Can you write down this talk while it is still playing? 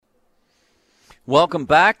Welcome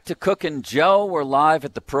back to Cook and Joe. We're live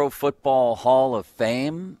at the Pro Football Hall of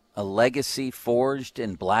Fame. A legacy forged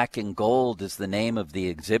in black and gold is the name of the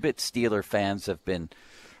exhibit. Steeler fans have been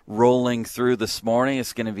rolling through this morning.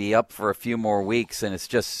 It's going to be up for a few more weeks, and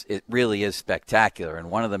it really is spectacular. And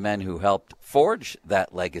one of the men who helped forge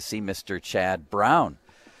that legacy, Mr. Chad Brown,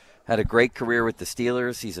 had a great career with the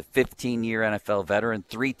Steelers. He's a 15-year NFL veteran,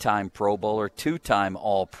 3-time Pro Bowler, 2-time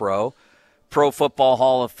All-Pro. Pro Football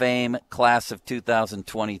Hall of Fame Class of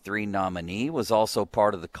 2023 nominee, was also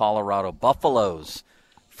part of the Colorado Buffaloes'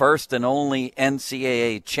 first and only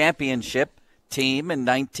NCAA championship team in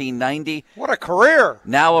 1990. What a career!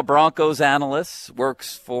 Now a Broncos analyst,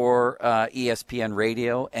 works for ESPN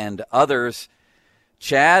Radio and others.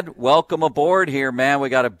 Chad, welcome aboard here, man. We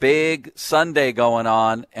got a big Sunday going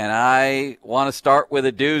on, and I want to start with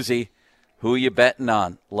a doozy. Who you betting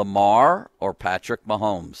on, Lamar or Patrick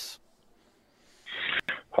Mahomes?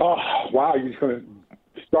 Oh, wow, you're just going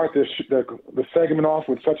to start the segment off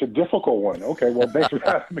with such a difficult one. Okay, well, thanks for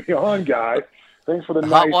having me on, guys. Thanks for the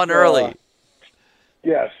hot one early.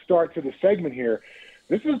 Start to the segment here.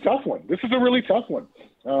 This is a tough one. This is a really tough one.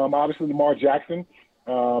 Obviously, Lamar Jackson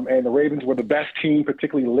and the Ravens were the best team,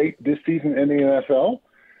 particularly late this season in the NFL.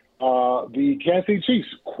 The Kansas City Chiefs,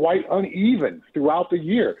 quite uneven throughout the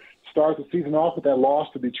year. Started the season off with that loss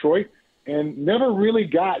to Detroit and never really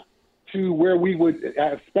got to where we would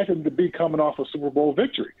expect them to be coming off a Super Bowl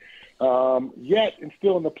victory. Yet, and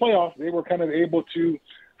still in the playoffs, they were kind of able to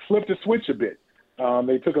flip the switch a bit.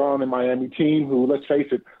 They took on a Miami team who, let's face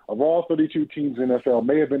it, of all 32 teams in the NFL,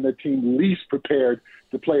 may have been the team least prepared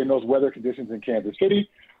to play in those weather conditions in Kansas City,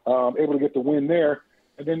 able to get the win there.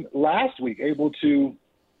 And then last week, able to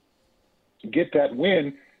get that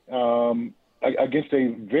win against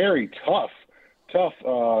a very tough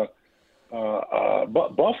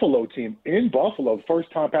Buffalo team in Buffalo. The first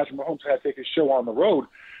time Patrick Mahomes had to take his show on the road.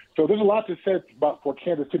 So there's a lot to say about for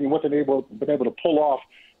Kansas City and what they've been able to pull off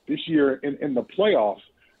this year in the playoffs.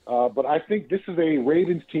 But I think this is a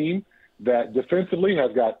Ravens team that defensively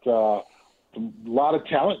has got a lot of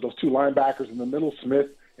talent. Those two linebackers in the middle, Smith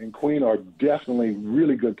and Queen, are definitely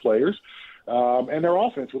really good players. And their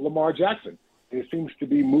offense with Lamar Jackson, it seems to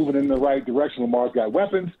be moving in the right direction. Lamar's got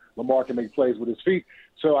weapons. Lamar can make plays with his feet.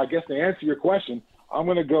 So I guess to answer your question, I'm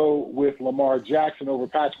going to go with Lamar Jackson over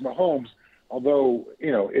Patrick Mahomes, although,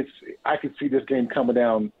 I could see this game coming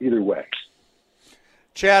down either way.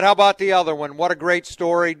 Chad, how about the other one? What a great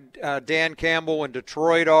story. Dan Campbell and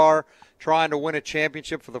Detroit are trying to win a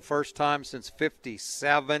championship for the first time since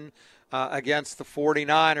 57 against the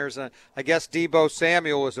 49ers. I guess Deebo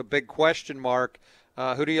Samuel is a big question mark.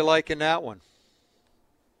 Who do you like in that one?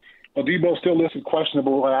 Well, Deebo's still listed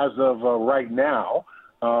questionable as of right now.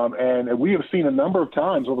 And we have seen a number of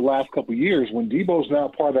times over the last couple of years when Deebo's now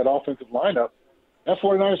part of that offensive lineup, that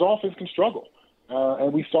 49ers offense can struggle.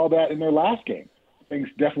 And we saw that in their last game. Things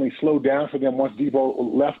definitely slowed down for them once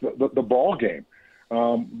Deebo left the ball game.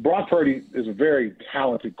 Brock Purdy is a very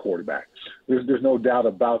talented quarterback. There's no doubt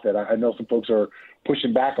about that. I know some folks are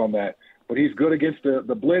pushing back on that. But he's good against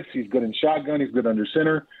the blitz. He's good in shotgun. He's good under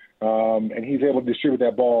center. And he's able to distribute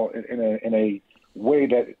that ball in a way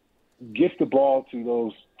that gets the ball to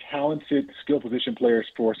those talented skill position players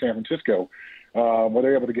for San Francisco, where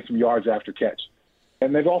they're able to get some yards after catch.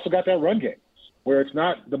 And they've also got that run game, where it's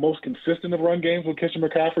not the most consistent of run games with Christian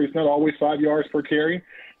McCaffrey. It's not always 5 yards per carry,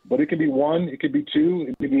 but it can be 1, it could be 2,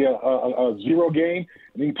 it could be a zero gain,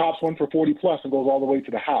 and then he pops one for 40-plus and goes all the way to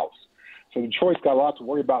the house. So Detroit's got a lot to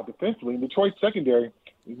worry about defensively. And Detroit's secondary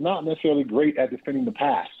is not necessarily great at defending the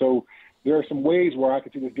pass. So there are some ways where I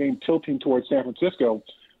could see this game tilting towards San Francisco.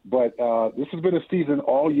 But this has been a season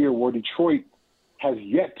all year where Detroit has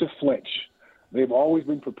yet to flinch. They've always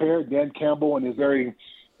been prepared. Dan Campbell and his very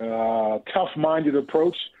tough-minded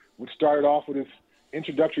approach, which started off with his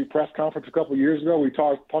introductory press conference a couple of years ago. We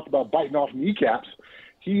talked about biting off kneecaps.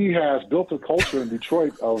 He has built a culture in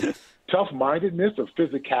Detroit of tough-mindedness, of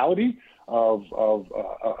physicality, of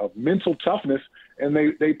mental toughness, and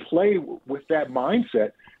they play with that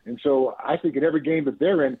mindset. And so I think in every game that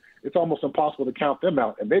they're in, it's almost impossible to count them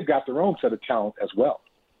out, and they've got their own set of talent as well.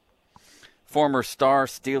 Former star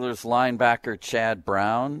Steelers linebacker Chad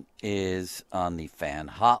Brown is on the fan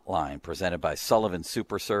hotline presented by Sullivan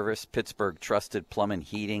Super Service, Pittsburgh trusted plumbing,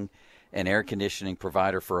 heating, and air conditioning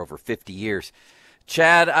provider for over 50 years.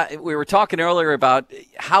 Chad, we were talking earlier about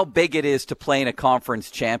how big it is to play in a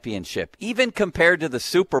conference championship, even compared to the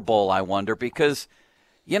Super Bowl, I wonder, because,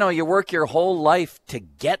 you work your whole life to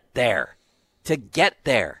get there.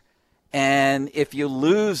 And if you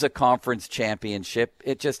lose a conference championship,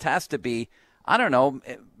 it just has to be I don't know,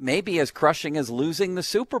 maybe as crushing as losing the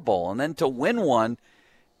Super Bowl. And then to win one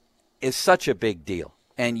is such a big deal.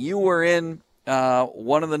 And you were in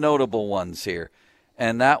one of the notable ones here,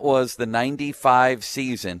 and that was the 95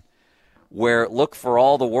 season where it looked for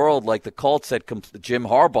all the world like the Colts had Jim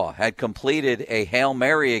Harbaugh had completed a Hail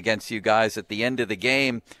Mary against you guys at the end of the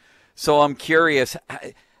game. So I'm curious,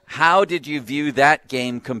 how did you view that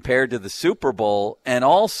game compared to the Super Bowl? And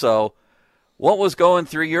also, what was going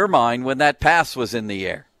through your mind when that pass was in the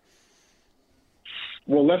air?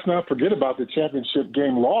 Well, let's not forget about the championship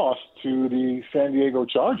game loss to the San Diego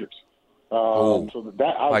Chargers. So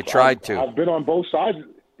that I've been on both sides.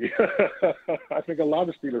 I think a lot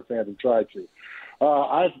of Steelers fans have tried to.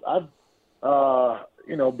 I've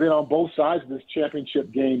been on both sides of this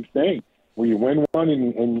championship game thing, where you win one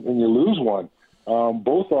and you lose one.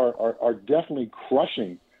 Both are definitely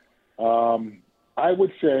crushing. I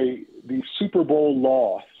would say the Super Bowl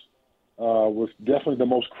loss was definitely the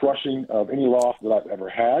most crushing of any loss that I've ever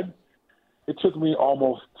had. It took me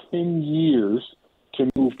almost 10 years to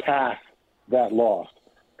move past that loss.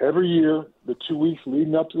 Every year, the 2 weeks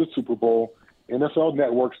leading up to the Super Bowl, NFL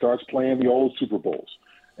Network starts playing the old Super Bowls.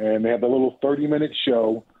 And they have a little 30-minute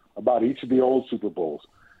show about each of the old Super Bowls.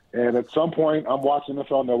 And at some point, I'm watching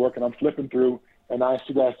NFL Network, and I'm flipping through, and I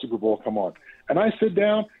see that Super Bowl come on. And I sit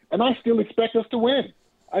down, and I still expect us to win.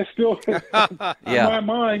 I still, in my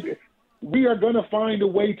mind, we are going to find a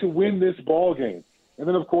way to win this ball game. And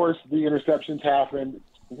then, of course, the interceptions happen.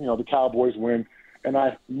 The Cowboys win. And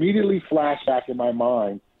I immediately flash back in my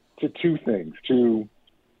mind to two things: to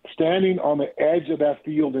standing on the edge of that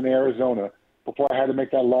field in Arizona before I had to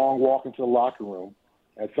make that long walk into the locker room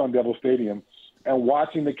at Sun Devil Stadium, and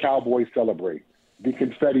watching the Cowboys celebrate, the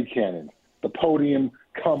confetti cannon, the podium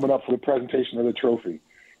coming up for the presentation of the trophy,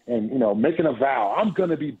 and, making a vow, I'm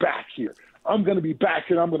going to be back here. I'm going to be back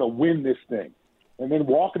here. I'm going to win this thing. And then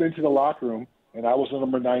walking into the locker room, and I was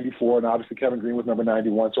number 94, and obviously Kevin Green was number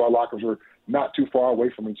 91, so our lockers were not too far away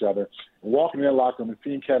from each other. And walking in that locker room and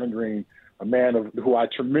seeing Kevin Green, a man who I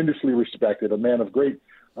tremendously respected, a man of great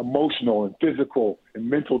emotional and physical and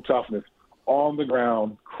mental toughness, on the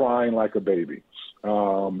ground crying like a baby.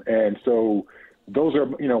 And so those are,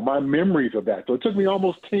 my memories of that. So it took me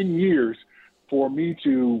almost 10 years for me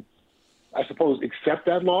to, I suppose, accept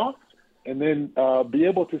that loss and then be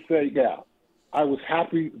able to say, yeah, I was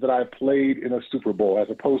happy that I played in a Super Bowl, as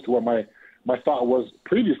opposed to what my thought was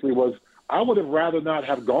previously was I would have rather not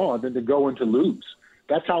have gone than to go and to lose.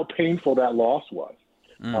 That's how painful that loss was.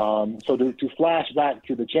 So to flash back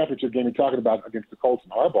to the championship game you're talking about against the Colts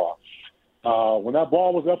and Harbaugh, when that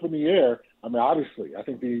ball was up in the air, obviously, I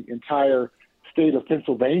think the entire state of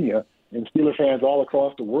Pennsylvania and Steeler fans all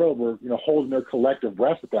across the world were, holding their collective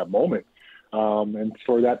breath at that moment. And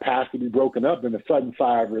for that pass to be broken up, and a sudden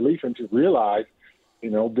sigh of relief, and to realize,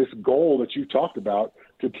 this goal that you talked about,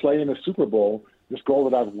 to play in a Super Bowl, this goal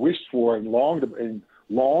that I've wished for and longed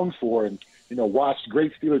for, and watched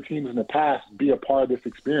great Steeler teams in the past be a part of this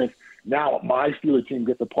experience. Now my Steeler team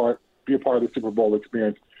gets be a part of the Super Bowl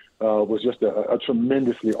experience. Was just a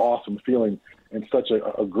tremendously awesome feeling, and such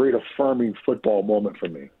a great affirming football moment for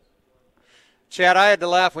me. Chad, I had to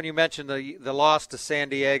laugh when you mentioned the loss to San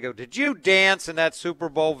Diego. Did you dance in that Super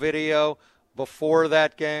Bowl video before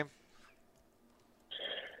that game?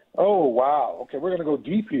 Oh, wow. Okay, we're going to go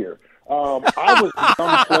deep here. I was a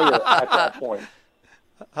young player at that point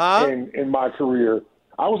in my career.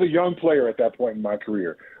 I was a young player at that point in my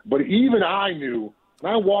career. But even I knew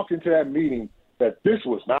when I walked into that meeting that this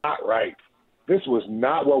was not right. This was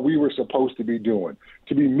not what we were supposed to be doing.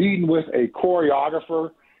 To be meeting with a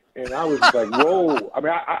choreographer, and I was like, whoa.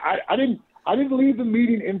 I didn't leave the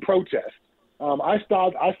meeting in protest. I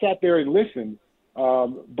sat there and listened,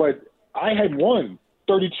 but I had won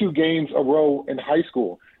 32 games a row in high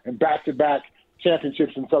school and back-to-back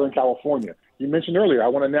championships in Southern California. You mentioned earlier, I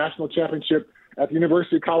won a national championship at the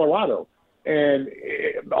University of Colorado. And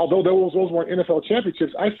although those weren't NFL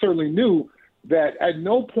championships, I certainly knew that at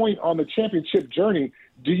no point on the championship journey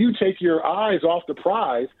do you take your eyes off the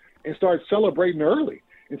prize and start celebrating early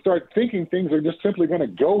and start thinking things are just simply going to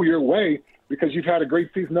go your way because you've had a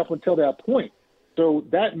great season up until that point. So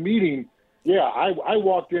that meeting, I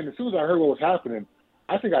walked in. As soon as I heard what was happening,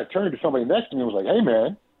 I think I turned to somebody next to me and was like, hey,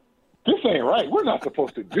 man, this ain't right. We're not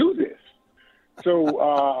supposed to do this.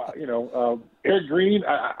 So, Eric Green,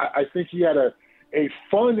 I think he had a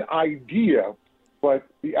fun idea, but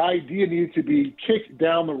the idea needed to be kicked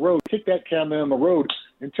down the road, kick that can down the road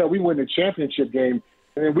until we win the championship game,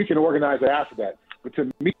 and then we can organize it after that. But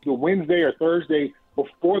to meet the Wednesday or Thursday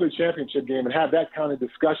before the championship game and have that kind of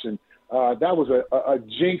discussion, that was a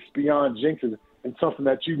jinx beyond jinxes and something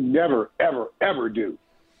that you never, ever, ever do.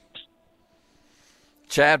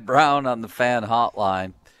 Chad Brown on the fan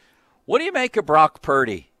hotline. What do you make of Brock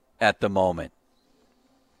Purdy at the moment?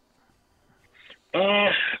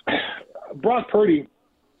 Brock Purdy,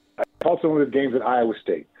 I called some of his games at Iowa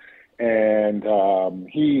State, and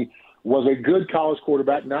he was a good college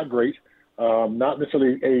quarterback, not great, not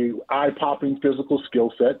necessarily a eye-popping physical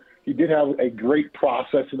skill set. He did have a great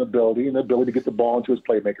processing ability and the ability to get the ball into his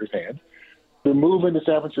playmaker's hands. To move into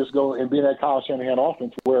San Francisco and be in that Kyle Shanahan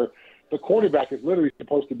offense where the quarterback is literally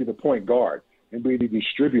supposed to be the point guard and be the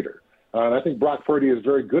distributor. And I think Brock Purdy is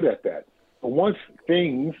very good at that. But once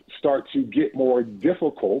things start to get more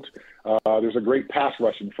difficult, there's a great pass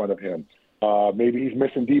rush in front of him. Maybe he's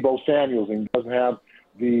missing Deebo Samuels and doesn't have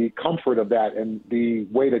the comfort of that and the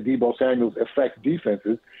way that Deebo Samuels affects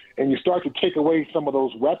defenses. And you start to take away some of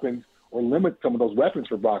those weapons or limit some of those weapons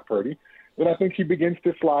for Brock Purdy, then I think he begins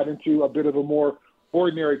to slide into a bit of a more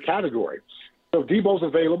ordinary category. So if Deebo's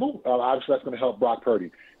available, obviously that's going to help Brock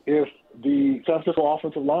Purdy. If the San Francisco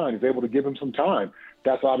offensive line is able to give him some time,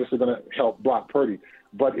 that's obviously going to help Brock Purdy.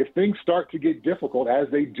 But if things start to get difficult, as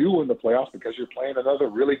they do in the playoffs because you're playing another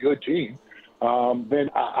really good team, then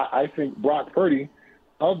I think Brock Purdy,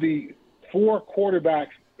 of the 4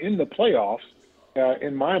 quarterbacks in the playoffs,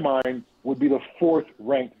 in my mind, would be the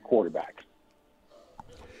 4th-ranked quarterback.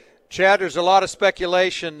 Chad, there's a lot of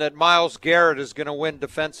speculation that Myles Garrett is going to win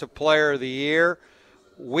Defensive Player of the Year.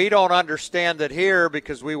 We don't understand it here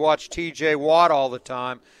because we watch T.J. Watt all the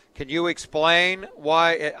time. Can you explain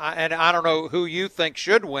why? And I don't know who you think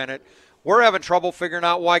should win it. We're having trouble figuring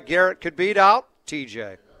out why Garrett could beat out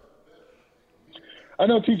T.J. I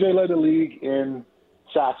know T.J. led the league in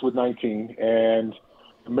sacks with 19 and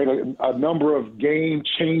made a number of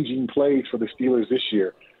game-changing plays for the Steelers this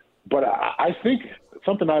year. But I think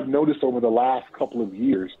something I've noticed over the last couple of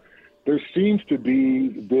years, there seems to be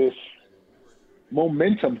this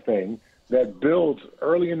momentum thing that builds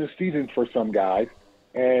early in the season for some guys,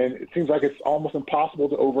 and it seems like it's almost impossible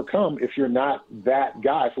to overcome if you're not that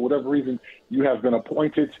guy. For whatever reason, you have been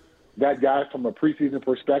appointed that guy from a preseason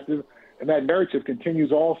perspective, and that narrative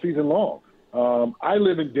continues all season long. I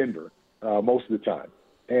live in Denver most of the time,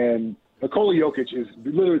 and Nikola Jokic is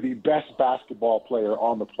literally the best basketball player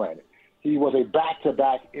on the planet. He was a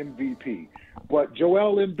back-to-back MVP. But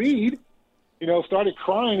Joel Embiid, started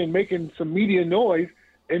crying and making some media noise,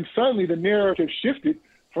 and suddenly the narrative shifted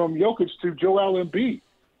from Jokic to Joel Embiid.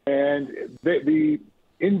 And the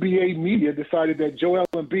NBA media decided that Joel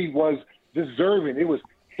Embiid was deserving. It was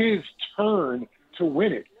his turn to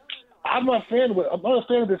win it. I'm not a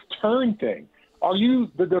fan of this turn thing. Are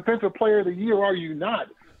you the defensive player of the year or are you not?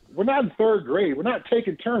 We're not in 3rd grade. We're not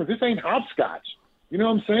taking turns. This ain't hopscotch. You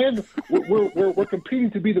know what I'm saying? We're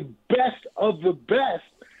competing to be the best of the best.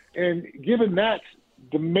 And given that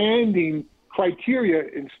demanding criteria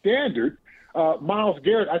and standard, Myles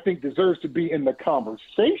Garrett, I think, deserves to be in the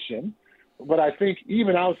conversation. But I think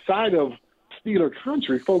even outside of Steeler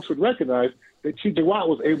country, folks would recognize that T.J. Watt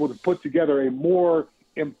was able to put together a more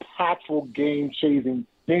impactful game-changing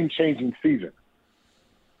season.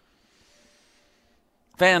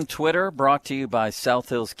 Fan Twitter brought to you by South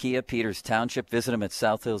Hills Kia, Peters Township. Visit them at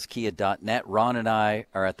southhillskia.net. Ron and I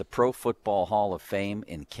are at the Pro Football Hall of Fame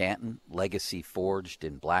in Canton. Legacy Forged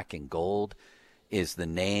in Black and Gold is the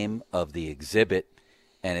name of the exhibit,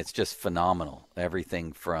 and it's just phenomenal.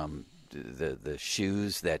 Everything from the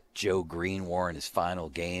shoes that Joe Green wore in his final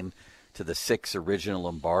game to the 6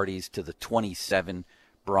 original Lombardis to the 27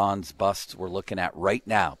 bronze busts we're looking at right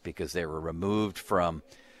now because they were removed from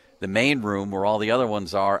the main room where all the other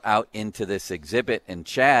ones are out into this exhibit. And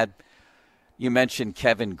Chad, you mentioned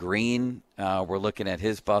Kevin Green. We're looking at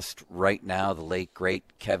his bust right now, the late, great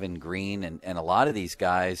Kevin Green. And a lot of these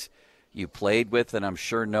guys you played with and I'm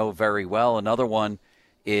sure know very well. Another one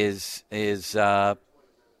is the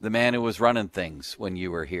man who was running things when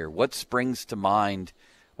you were here. What springs to mind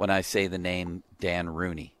when I say the name Dan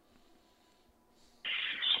Rooney?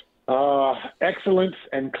 Excellence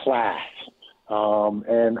and class.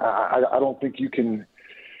 And I don't think you can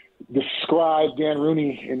describe Dan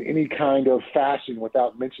Rooney in any kind of fashion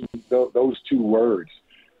without mentioning those 2 words.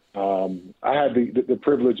 I had the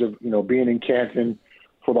privilege of, being in Canton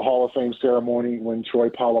for the Hall of Fame ceremony when Troy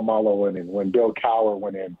Polamalu went in, when Bill Cowher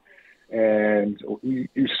went in. And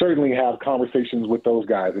you certainly have conversations with those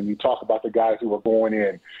guys, and you talk about the guys who are going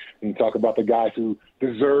in, and you talk about the guys who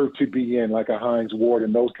deserve to be in, like a Hines Ward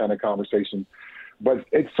and those kind of conversations. But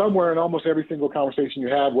it's somewhere in almost every single conversation you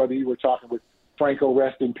have, whether you were talking with Franco,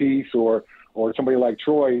 rest in peace, or somebody like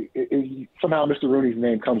Troy, somehow Mr. Rooney's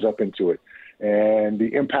name comes up into it, and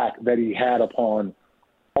the impact that he had upon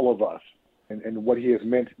all of us. and what he has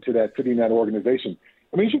meant to that city and that organization.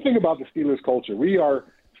 I mean, you should think about the Steelers culture. We are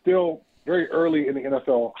still very early in the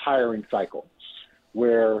NFL hiring cycle,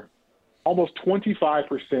 where almost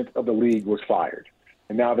 25% of the league was fired,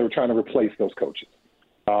 and now they're trying to replace those coaches.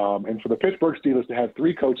 And for the Pittsburgh Steelers to have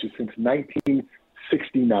 3 coaches since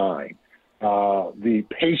 1969, the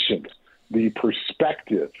patience, the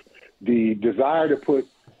perspective, the desire to put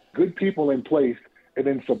good people in place and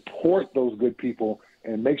then support those good people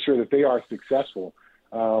and make sure that they are successful,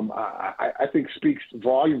 I think speaks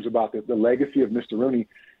volumes about the legacy of Mr. Rooney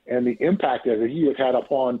and the impact that he has had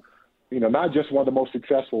upon, not just one of the most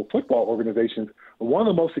successful football organizations, but one of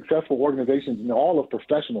the most successful organizations in all of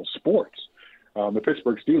professional sports, the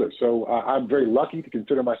Pittsburgh Steelers. So I'm very lucky to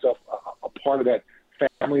consider myself a part of that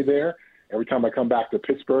family there. Every time I come back to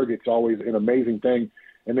Pittsburgh, it's always an amazing thing.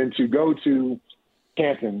 And then to go to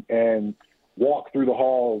Canton and walk through the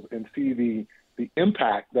halls and see the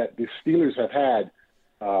impact that the Steelers have had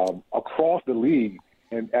across the league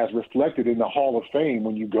and as reflected in the Hall of Fame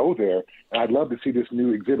when you go there. And I'd love to see this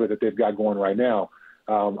new exhibit that they've got going right now.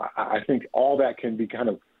 I think all that can be kind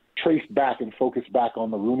of traced back and focused back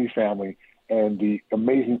on the Rooney family and the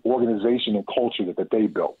amazing organization and culture that they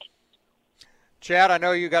built. Chad, I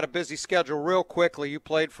know you got a busy schedule. Real quickly, you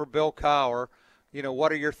played for Bill Cowher.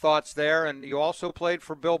 What are your thoughts there? And you also played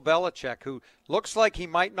for Bill Belichick, who looks like he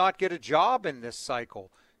might not get a job in this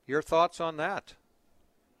cycle. Your thoughts on that?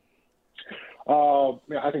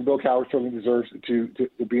 I think Bill Cowher certainly deserves to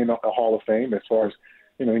be in the Hall of Fame as far as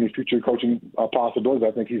any future coaching possibilities.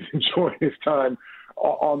 I think he's enjoying his time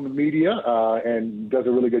on the media and does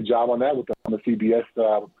a really good job on that on the CBS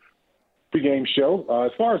pregame show.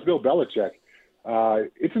 As far as Bill Belichick,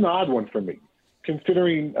 it's an odd one for me,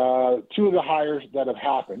 considering 2 of the hires that have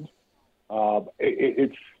happened.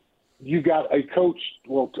 You've got a coach,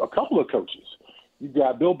 a couple of coaches. You've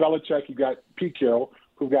got Bill Belichick, you've got Pete Carroll,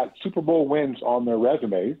 who've got Super Bowl wins on their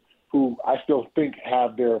resumes, who I still think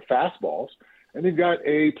have their fastballs. And they've got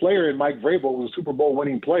a player in Mike Vrabel, who's a Super Bowl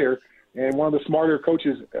winning player and one of the smarter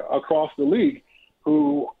coaches across the league,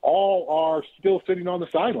 who all are still sitting on the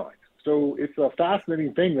sidelines. So it's a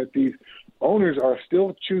fascinating thing that these owners are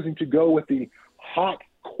still choosing to go with the hot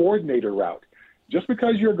coordinator route. Just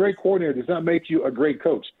because you're a great coordinator does not make you a great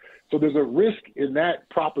coach. So there's a risk in that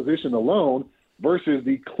proposition alone versus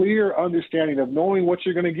the clear understanding of knowing what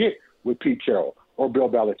you're going to get with Pete Carroll or Bill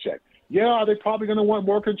Belichick. Yeah, are they probably going to want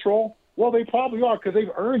more control? Well, they probably are, because they've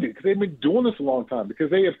earned it, because they've been doing this a long time, because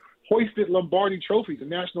they have hoisted Lombardi trophies and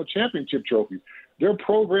national championship trophies. Their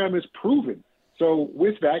program is proven. So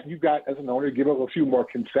with that, you've got, as an owner, to give up a few more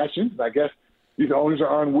concessions. I guess these owners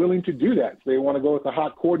are unwilling to do that. So they want to go with the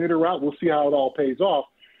hot coordinator route. We'll see how it all pays off.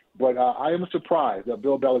 But I am surprised that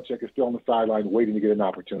Bill Belichick is still on the sideline waiting to get an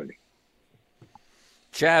opportunity.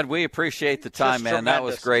 Chad, we appreciate the time, man. That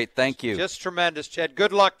was great. Thank you. Just tremendous, Chad.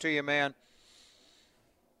 Good luck to you, man.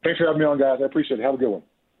 Thanks for having me on, guys. I appreciate it. Have a good one.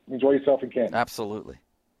 Enjoy yourself in Canton. Absolutely.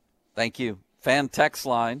 Thank you. Fan text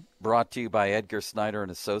line brought to you by Edgar Snyder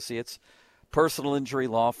and Associates, personal injury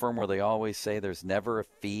law firm where they always say there's never a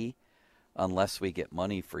fee unless we get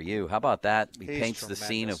money for you. How about that? He paints the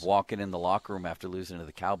scene of walking in the locker room after losing to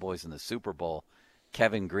the Cowboys in the Super Bowl.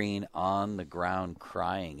 Kevin Green on the ground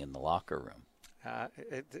crying in the locker room.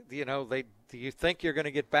 You think you're going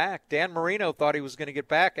to get back. Dan Marino thought he was going to get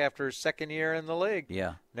back after his second year in the league.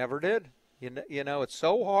 Yeah. Never did. It's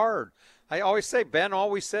so hard. I always say, Ben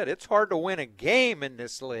always said, it's hard to win a game in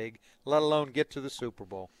this league, let alone get to the Super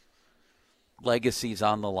Bowl. Legacy's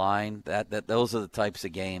on the line. Those are the types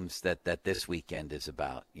of games that this weekend is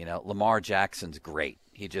about. Lamar Jackson's great.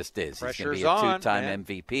 He just is. Pressure's He's going to be a two-time man.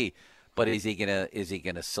 MVP. But is he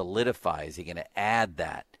gonna solidify? Is he gonna add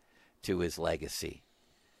that to his legacy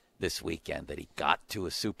this weekend, that he got to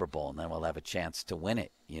a Super Bowl and then we'll have a chance to win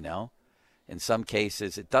it? In some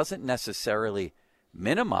cases, it doesn't necessarily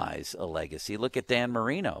minimize a legacy. Look at Dan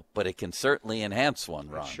Marino, but it can certainly enhance one,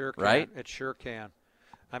 Ron. It sure can. Right? It sure can.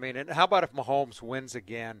 I mean, and how about if Mahomes wins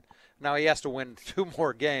again? Now, he has to win 2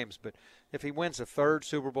 more games, but if he wins a 3rd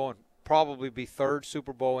Super Bowl and probably be 3rd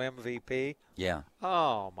Super Bowl MVP. Yeah.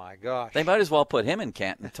 Oh, my gosh. They might as well put him in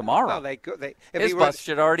Canton tomorrow. Well, they could. His bus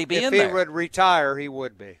should already be in there. If he would retire, he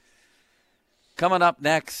would be. Coming up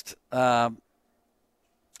next, Ron,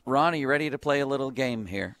 are you ready to play a little game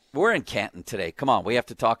here? We're in Canton today. Come on, we have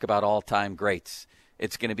to talk about all-time greats.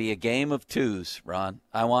 It's going to be a game of 2s, Ron.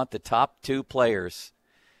 I want the top 2 players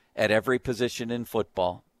at every position in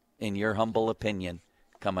football, in your humble opinion,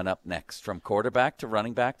 coming up next, from quarterback to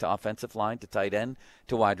running back to offensive line to tight end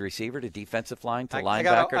to wide receiver to defensive line to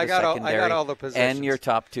linebacker to secondary. I got all the positions. And your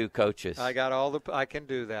top 2 coaches. I can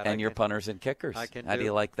do that. And your punters and kickers. How do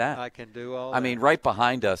you like that? I can do all that. I mean, right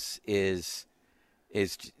behind us is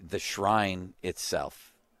the shrine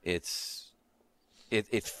itself. It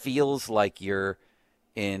feels like you're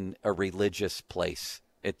in a religious place.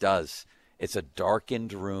 It does. It's a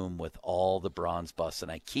darkened room with all the bronze busts,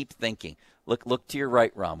 and I keep thinking, look to your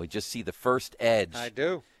right, Ron. We just see the first edge. I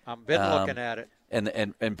do. I've been looking at it.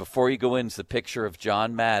 And before you go in is the picture of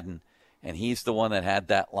John Madden, and he's the one that had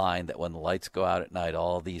that line that when the lights go out at night,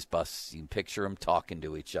 all these busts, you can picture them talking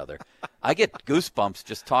to each other. I get goosebumps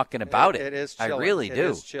just talking about it. It is chilling. I really do. It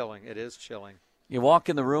is chilling. You walk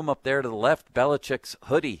in the room up there to the left, Belichick's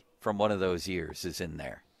hoodie from one of those years is in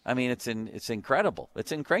there. I mean, it's incredible.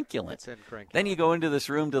 It's incrinculant. Then you go into this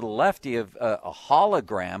room to the left, you have a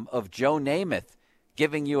hologram of Joe Namath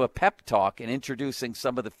giving you a pep talk and introducing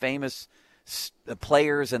some of the famous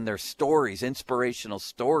players and their stories, inspirational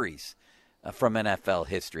stories from NFL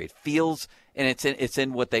history. It feels, and it's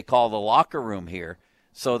in what they call the locker room here.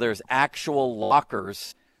 So there's actual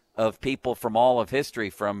lockers of people from all of history,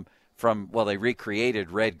 from they recreated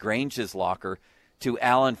Red Grange's locker to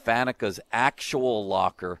Alan Faneca's actual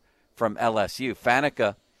locker from LSU.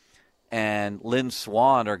 Faneca and Lynn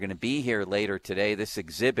Swann are going to be here later today. This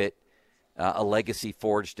exhibit, A Legacy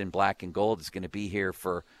Forged in Black and Gold, is going to be here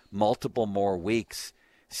for multiple more weeks.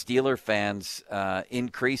 Steeler fans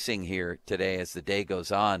increasing here today as the day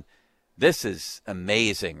goes on. This is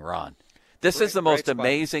amazing, Ron. This is the most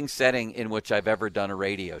amazing setting in which I've ever done a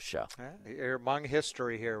radio show. You're among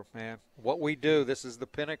history here, man. What we do, this is the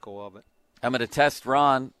pinnacle of it. I'm going to test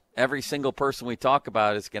Ron. Every single person we talk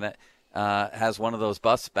about is going to has one of those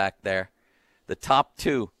busts back there. The top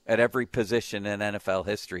 2 at every position in NFL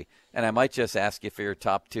history. And I might just ask you for your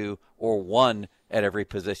top 2 or 1 at every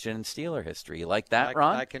position in Steeler history. You like that,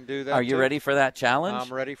 Ron? I can do that. Are you ready for that challenge?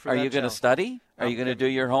 I'm ready for that. Are you going to study? Are you going to do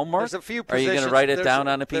your homework? There's a few Are you going to write it down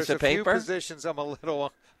on a piece of paper? There's a few positions I'm a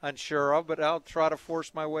little unsure of, but I'll try to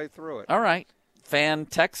force my way through it. All right. Fan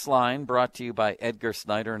text line brought to you by Edgar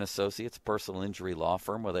Snyder and Associates, personal injury law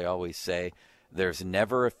firm, where they always say there's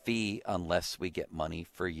never a fee unless we get money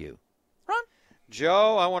for you. Ron?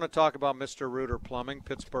 Joe, I want to talk about Mr. Reuter Plumbing,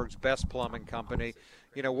 Pittsburgh's best plumbing company.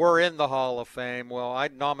 You know, we're in the Hall of Fame. Well,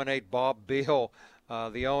 I'd nominate Bob Beal,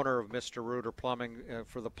 the owner of Mr. Reuter Plumbing,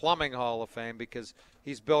 for the Plumbing Hall of Fame because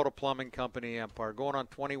he's built a plumbing company empire, going on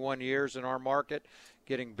 21 years in our market,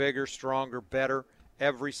 getting bigger, stronger, better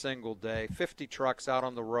every single day. 50 trucks out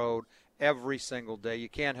on the road every single day. You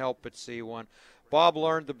can't help but see one. Bob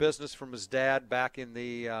learned the business from his dad back in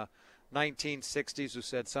the 1960s, who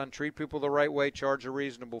said, son, treat people the right way, charge a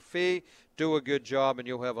reasonable fee, do a good job, and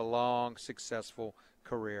you'll have a long, successful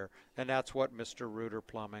career. And that's what Mr. Reuter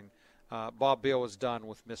Plumbing, Bob Beal has done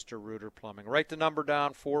with Mr. Reuter Plumbing. Write the number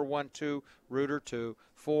down, 412-REUTER-2,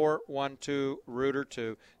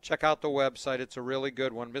 412-REUTER-2. Check out the website. It's a really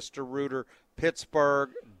good one,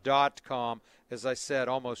 MrReuterPittsburgh.com. As I said,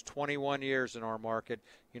 almost 21 years in our market.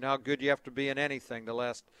 You know how good you have to be in anything the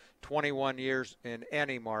last 21 years in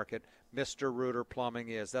any market. Mr. Reuter Plumbing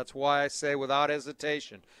is. That's why I say without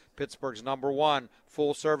hesitation, Pittsburgh's #1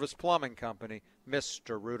 full-service plumbing company,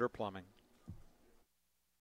 Mr. Reuter Plumbing.